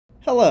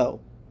Hello,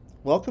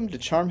 welcome to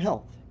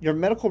CharmHealth, your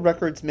medical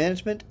records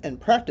management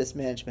and practice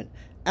management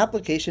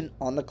application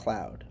on the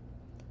cloud.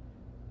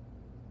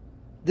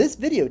 This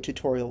video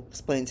tutorial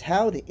explains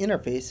how the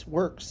interface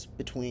works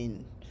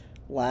between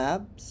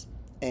labs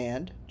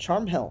and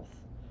CharmHealth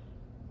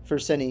for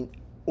sending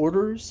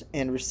orders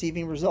and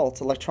receiving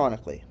results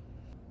electronically.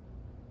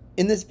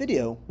 In this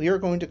video, we are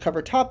going to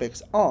cover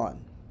topics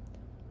on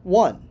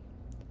 1.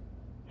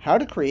 How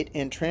to create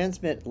and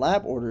transmit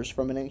lab orders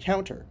from an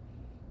encounter.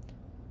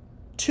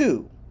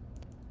 2.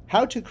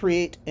 How to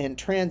create and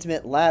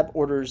transmit lab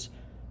orders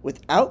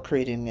without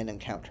creating an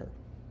encounter.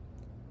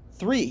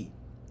 3.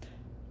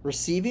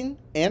 Receiving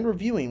and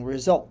reviewing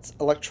results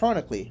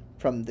electronically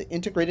from the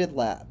integrated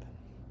lab.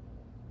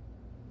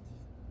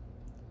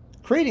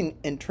 Creating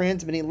and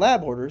transmitting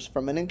lab orders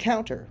from an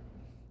encounter.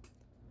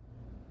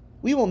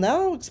 We will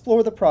now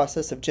explore the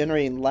process of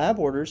generating lab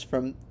orders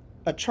from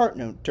a chart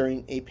note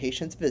during a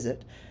patient's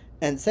visit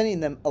and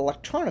sending them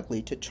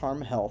electronically to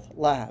CharmHealth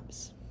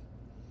labs.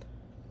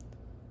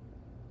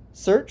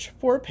 Search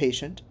for a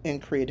patient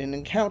and create an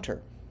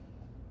encounter.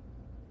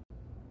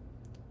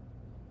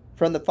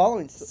 From the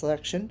following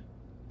selection,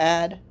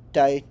 add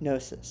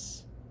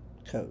diagnosis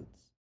codes.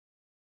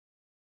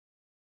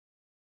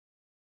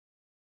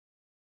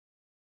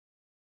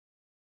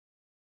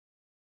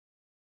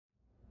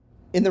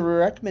 In the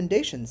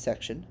recommendations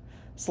section,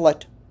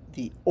 select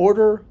the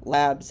Order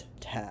Labs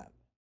tab.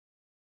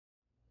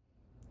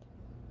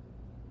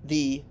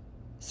 The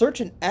Search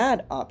and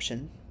Add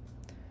option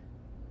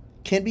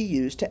can be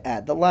used to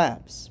add the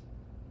labs.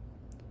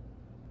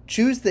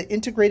 Choose the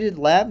integrated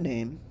lab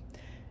name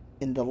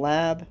in the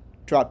lab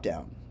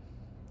dropdown.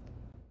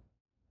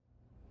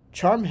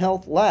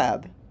 CharmHealth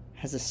Lab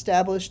has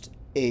established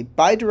a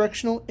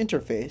bidirectional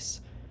interface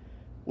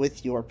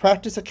with your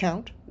practice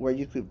account where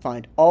you can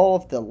find all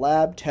of the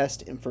lab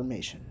test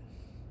information.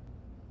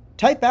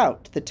 Type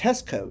out the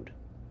test code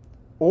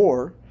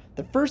or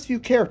the first few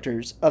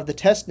characters of the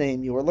test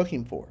name you are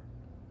looking for.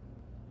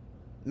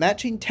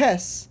 Matching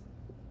tests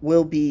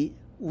will be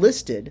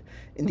listed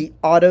in the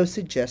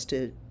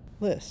auto-suggested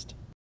list.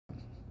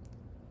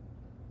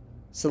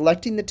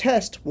 Selecting the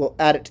test will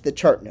add it to the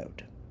chart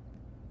node.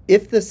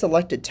 If the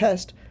selected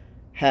test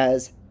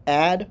has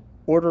Add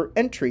Order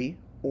Entry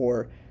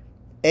or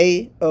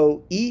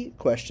AOE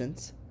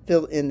questions,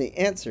 fill in the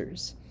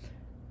answers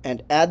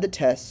and add the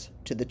tests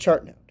to the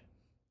chart node.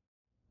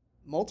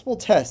 Multiple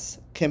tests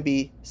can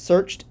be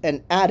searched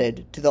and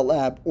added to the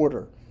lab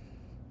order.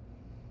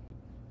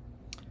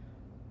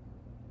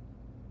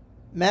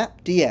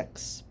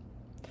 MapDX.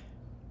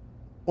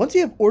 Once you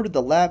have ordered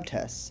the lab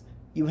tests,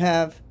 you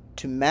have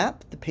to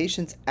map the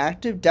patient's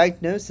active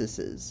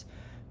diagnoses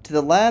to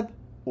the lab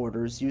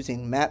orders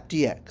using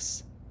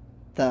MapDX.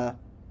 The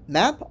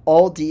Map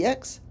All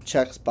DX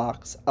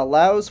checkbox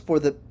allows for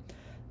the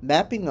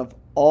mapping of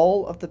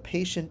all of the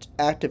patient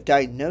active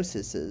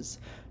diagnoses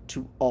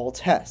to all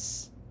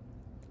tests.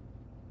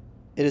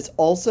 It is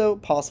also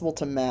possible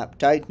to map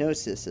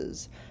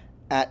diagnoses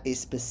at a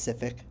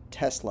specific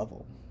test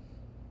level.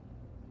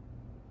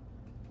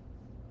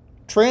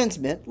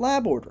 Transmit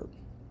lab order.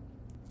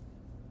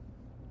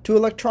 To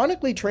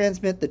electronically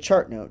transmit the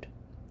chart node,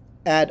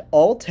 add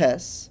all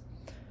tests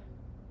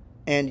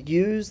and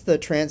use the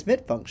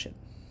transmit function.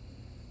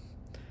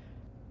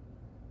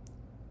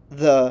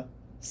 The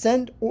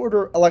Send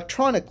Order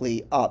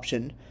Electronically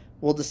option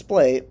will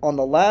display on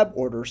the lab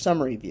order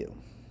summary view.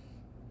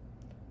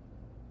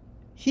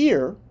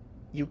 Here,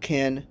 you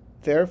can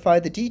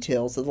verify the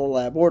details of the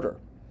lab order.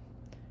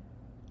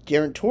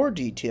 Guarantor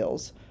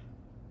details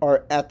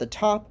are at the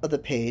top of the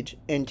page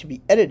and can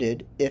be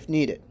edited if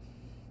needed.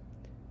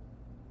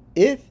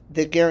 If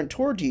the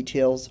guarantor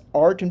details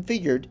are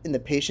configured in the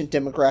patient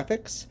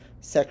demographics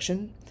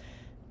section,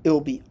 it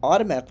will be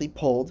automatically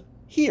pulled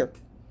here.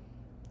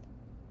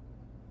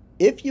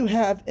 If you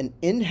have an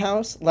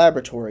in-house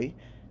laboratory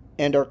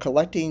and are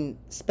collecting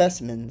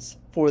specimens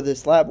for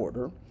this lab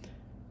order,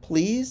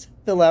 please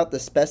fill out the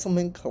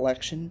specimen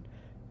collection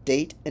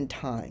date and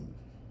time.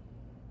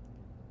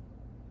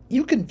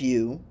 You can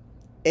view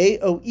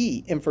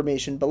AOE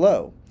information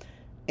below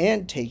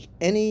and take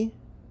any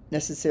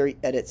necessary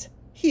edits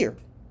here.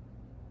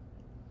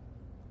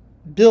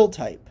 Bill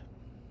type.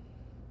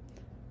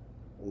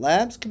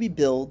 Labs can be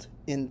billed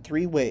in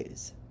 3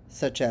 ways,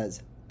 such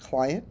as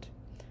client,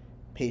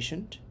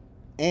 patient,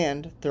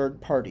 and third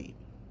party.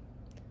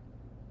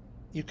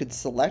 You could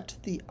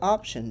select the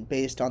option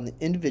based on the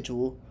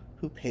individual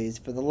who pays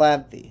for the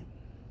lab fee.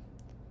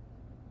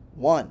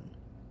 1.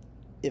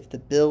 If the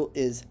bill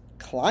is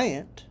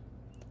client,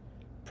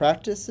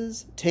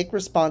 practices take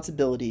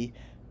responsibility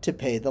to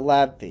pay the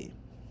lab fee.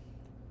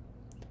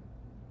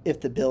 If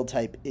the bill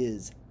type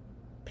is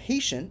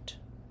patient,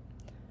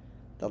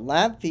 the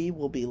lab fee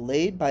will be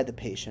laid by the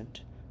patient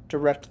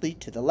directly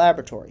to the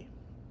laboratory.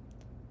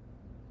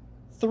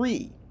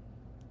 3.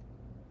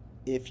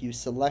 If you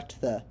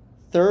select the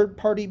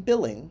third-party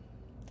billing,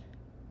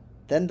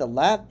 then the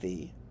lab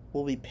fee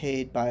will be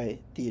paid by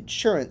the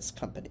insurance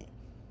company.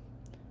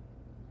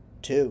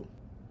 2.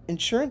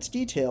 Insurance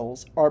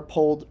details are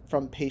pulled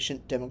from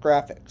patient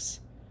demographics,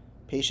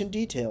 patient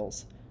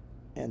details,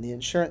 and the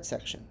insurance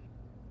section.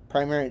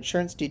 Primary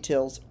insurance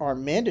details are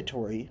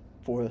mandatory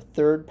for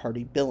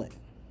third-party billing.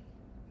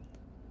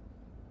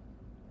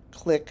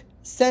 Click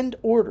Send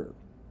Order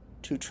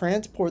to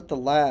transport the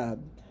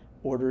lab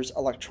orders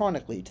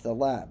electronically to the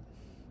lab.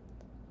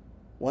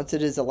 Once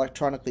it is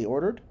electronically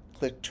ordered,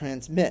 click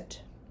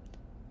Transmit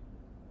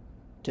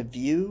to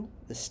view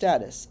the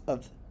status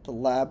of the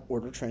lab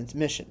order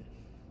transmission.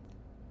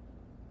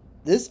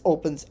 This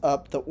opens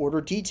up the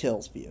order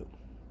details view.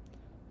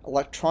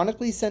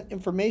 Electronically sent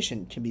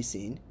information can be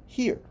seen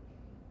here,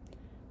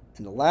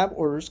 and the lab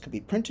orders can be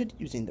printed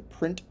using the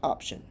print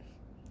option.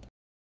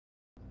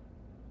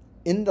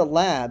 In the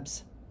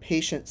lab's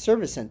patient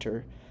service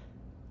center,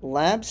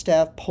 lab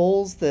staff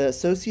pulls the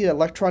associated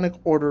electronic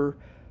order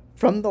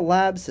from the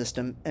lab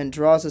system and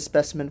draws a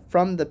specimen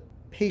from the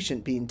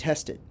patient being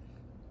tested.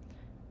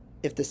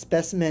 If the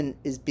specimen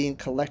is being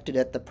collected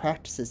at the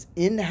practice's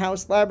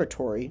in-house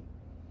laboratory,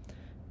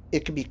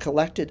 it can be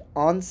collected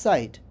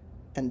on-site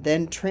and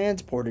then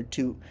transported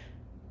to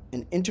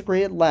an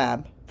integrated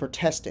lab for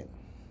testing.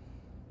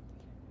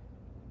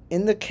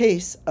 In the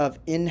case of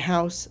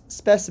in-house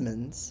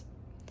specimens,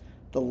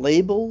 the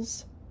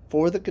labels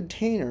for the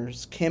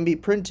containers can be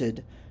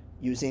printed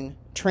using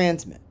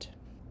Transmit.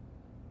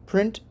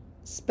 Print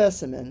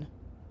specimen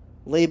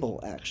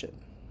label action.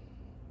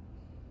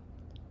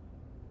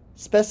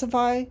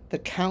 Specify the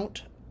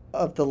count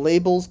of the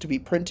labels to be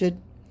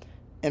printed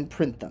and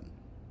print them.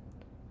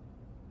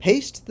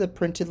 Paste the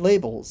printed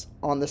labels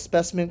on the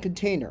specimen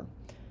container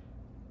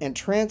and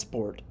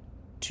transport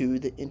to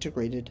the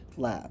integrated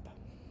lab.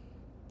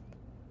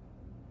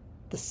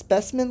 The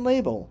specimen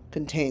label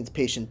contains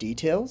patient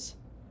details,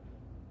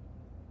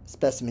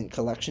 specimen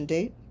collection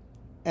date,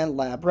 and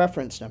lab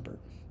reference number.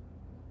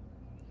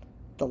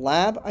 The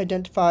lab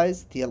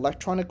identifies the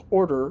electronic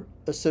order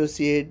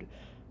associated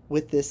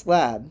with this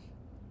lab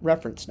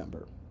reference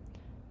number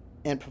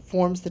and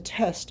performs the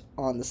test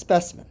on the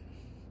specimen.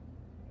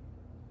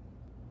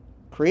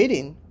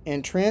 Creating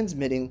and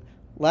transmitting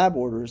lab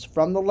orders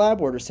from the lab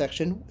order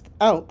section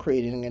without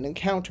creating an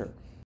encounter.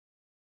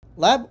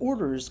 Lab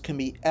orders can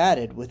be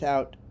added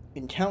without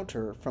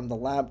encounter from the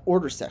lab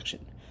order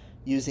section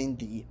using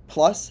the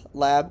plus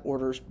lab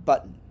orders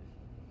button.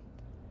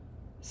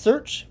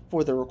 Search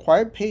for the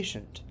required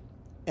patient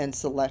and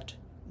select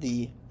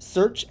the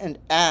Search and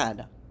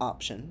Add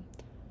option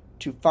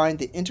to find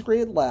the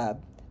integrated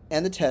lab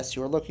and the test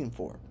you are looking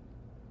for.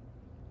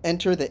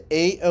 Enter the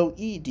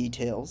AOE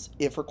details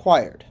if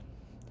required.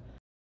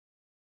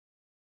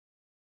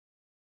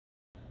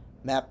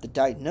 Map the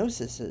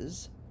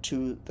diagnoses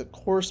to the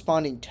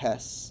corresponding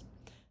tests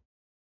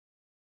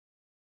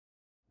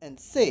and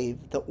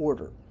save the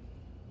order.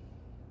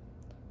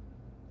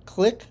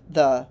 Click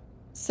the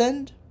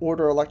Send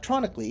Order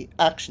Electronically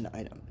action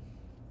item.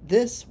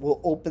 This will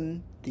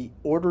open the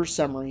order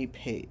summary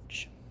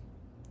page.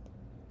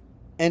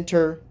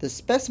 Enter the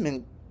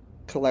specimen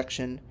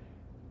collection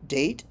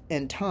date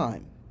and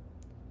time.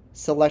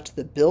 Select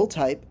the bill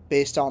type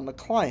based on the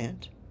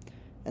client,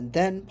 and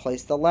then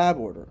place the lab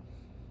order.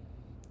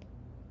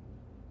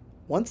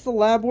 Once the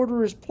lab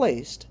order is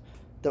placed,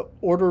 the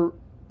order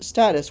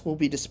status will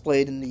be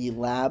displayed in the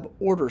lab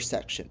order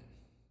section.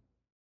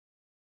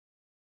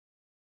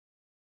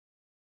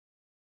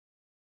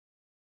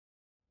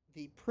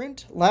 The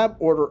Print Lab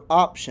Order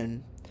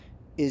option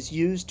is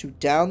used to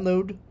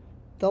download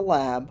the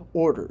lab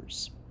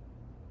orders.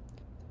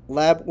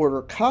 Lab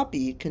order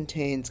copy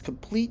contains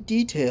complete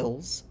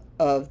details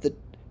of the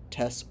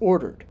tests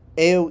ordered,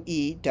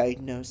 AOE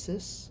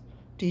diagnosis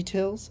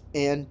details,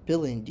 and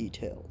billing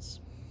details.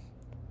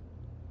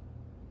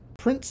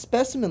 Print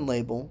specimen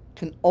label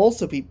can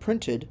also be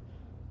printed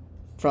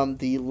from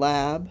the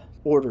lab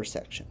order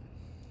section.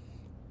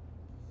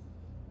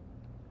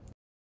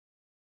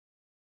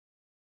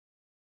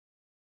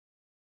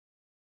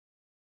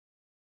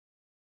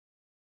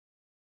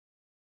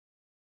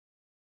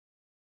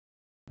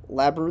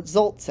 Lab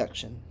results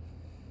section.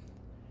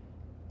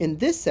 In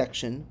this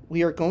section,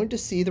 we are going to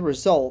see the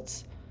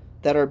results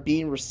that are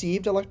being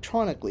received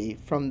electronically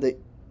from the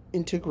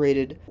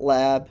integrated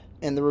lab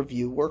and the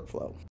review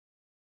workflow.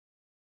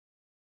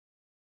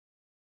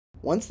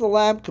 Once the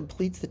lab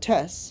completes the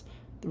tests,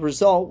 the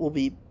result will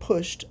be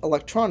pushed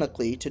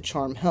electronically to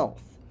CharmHealth.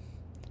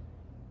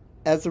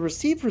 As the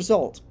received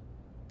result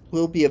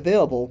will be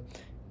available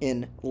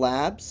in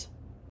Labs,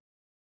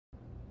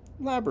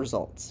 Lab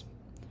Results,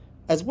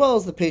 as well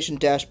as the Patient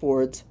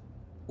Dashboard's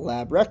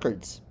Lab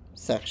Records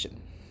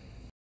section.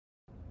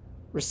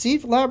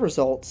 Received lab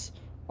results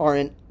are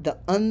in the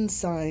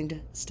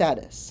unsigned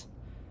status,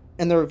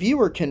 and the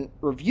reviewer can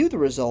review the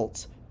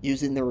results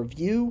using the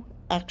Review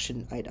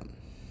action item.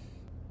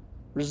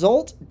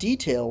 Result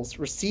details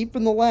received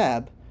from the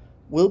lab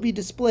will be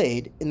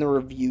displayed in the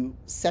Review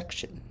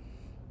section.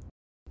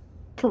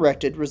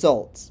 Corrected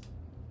results.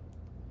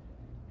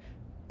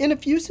 In a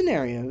few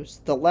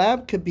scenarios, the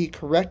lab could be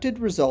corrected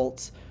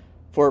results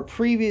for a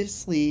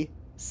previously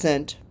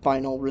sent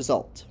final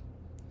result.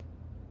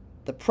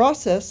 The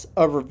process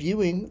of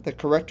reviewing the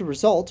corrected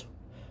result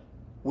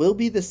will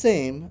be the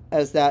same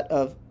as that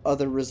of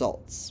other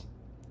results.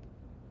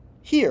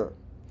 Here,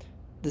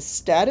 the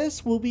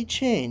status will be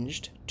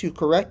changed to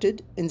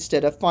corrected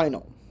instead of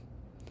final.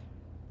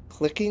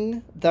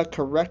 Clicking the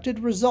corrected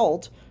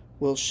result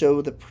will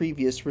show the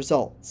previous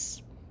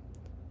results.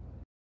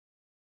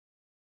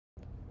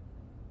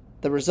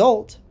 The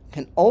result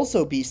can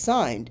also be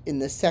signed in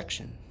this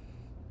section.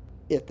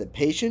 If the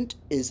patient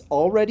is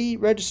already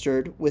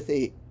registered with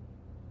a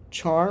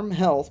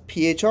CharmHealth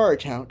PHR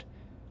account,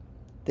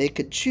 they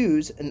could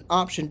choose an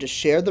option to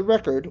share the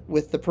record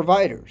with the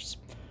providers,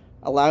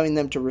 allowing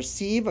them to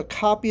receive a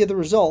copy of the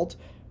result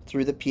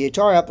through the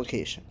PHR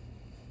application.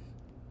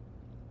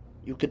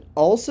 You could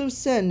also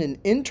send an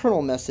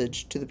internal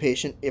message to the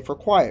patient if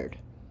required.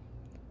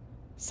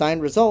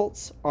 Signed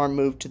results are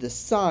moved to the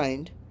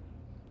Signed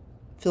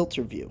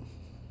filter view.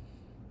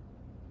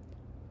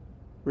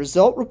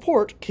 Result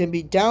report can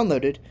be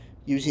downloaded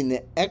using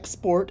the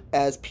Export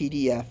as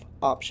PDF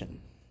option.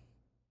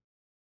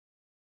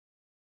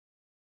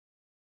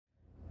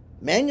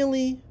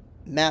 Manually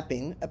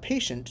mapping a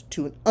patient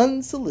to an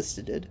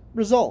unsolicited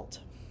result.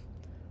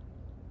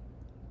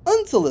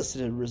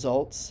 Unsolicited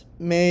results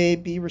may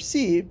be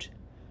received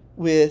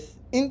with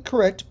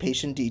incorrect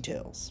patient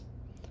details.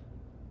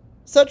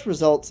 Such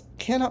results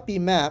cannot be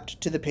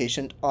mapped to the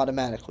patient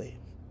automatically.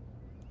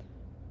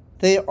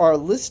 They are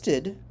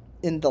listed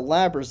in the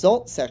lab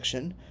results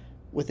section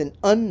with an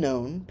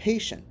unknown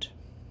patient.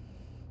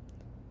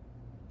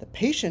 The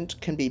patient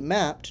can be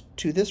mapped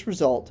to this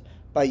result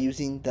by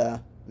using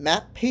the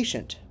Map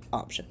Patient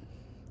option.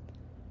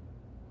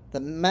 The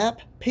Map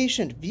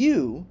Patient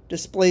view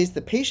displays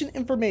the patient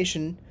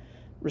information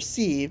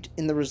received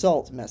in the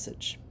result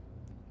message,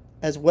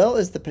 as well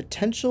as the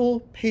potential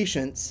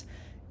patients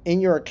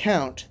in your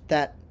account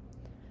that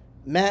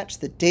match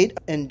the date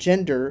and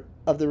gender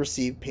of the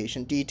received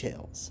patient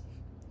details.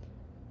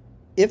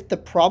 If the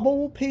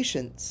probable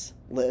patients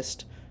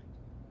list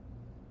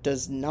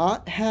does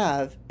not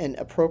have an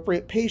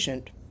appropriate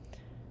patient,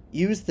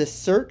 use the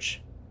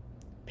Search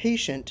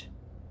Patient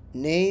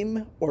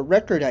Name or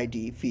Record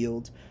ID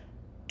field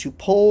to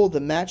pull the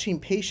matching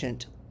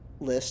patient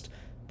list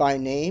by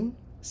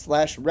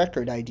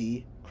name/record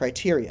ID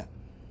criteria.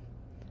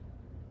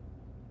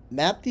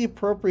 Map the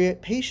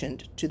appropriate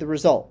patient to the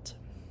result.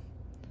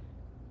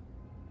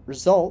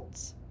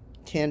 Results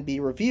can be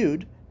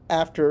reviewed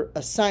after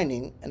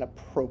assigning an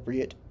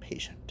appropriate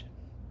patient.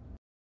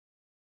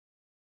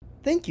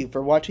 Thank you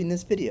for watching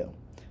this video.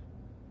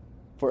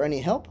 For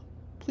any help,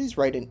 please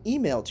write an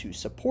email to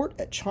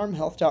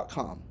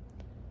support@charmhealth.com.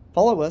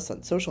 Follow us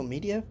on social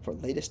media for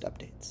latest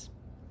updates.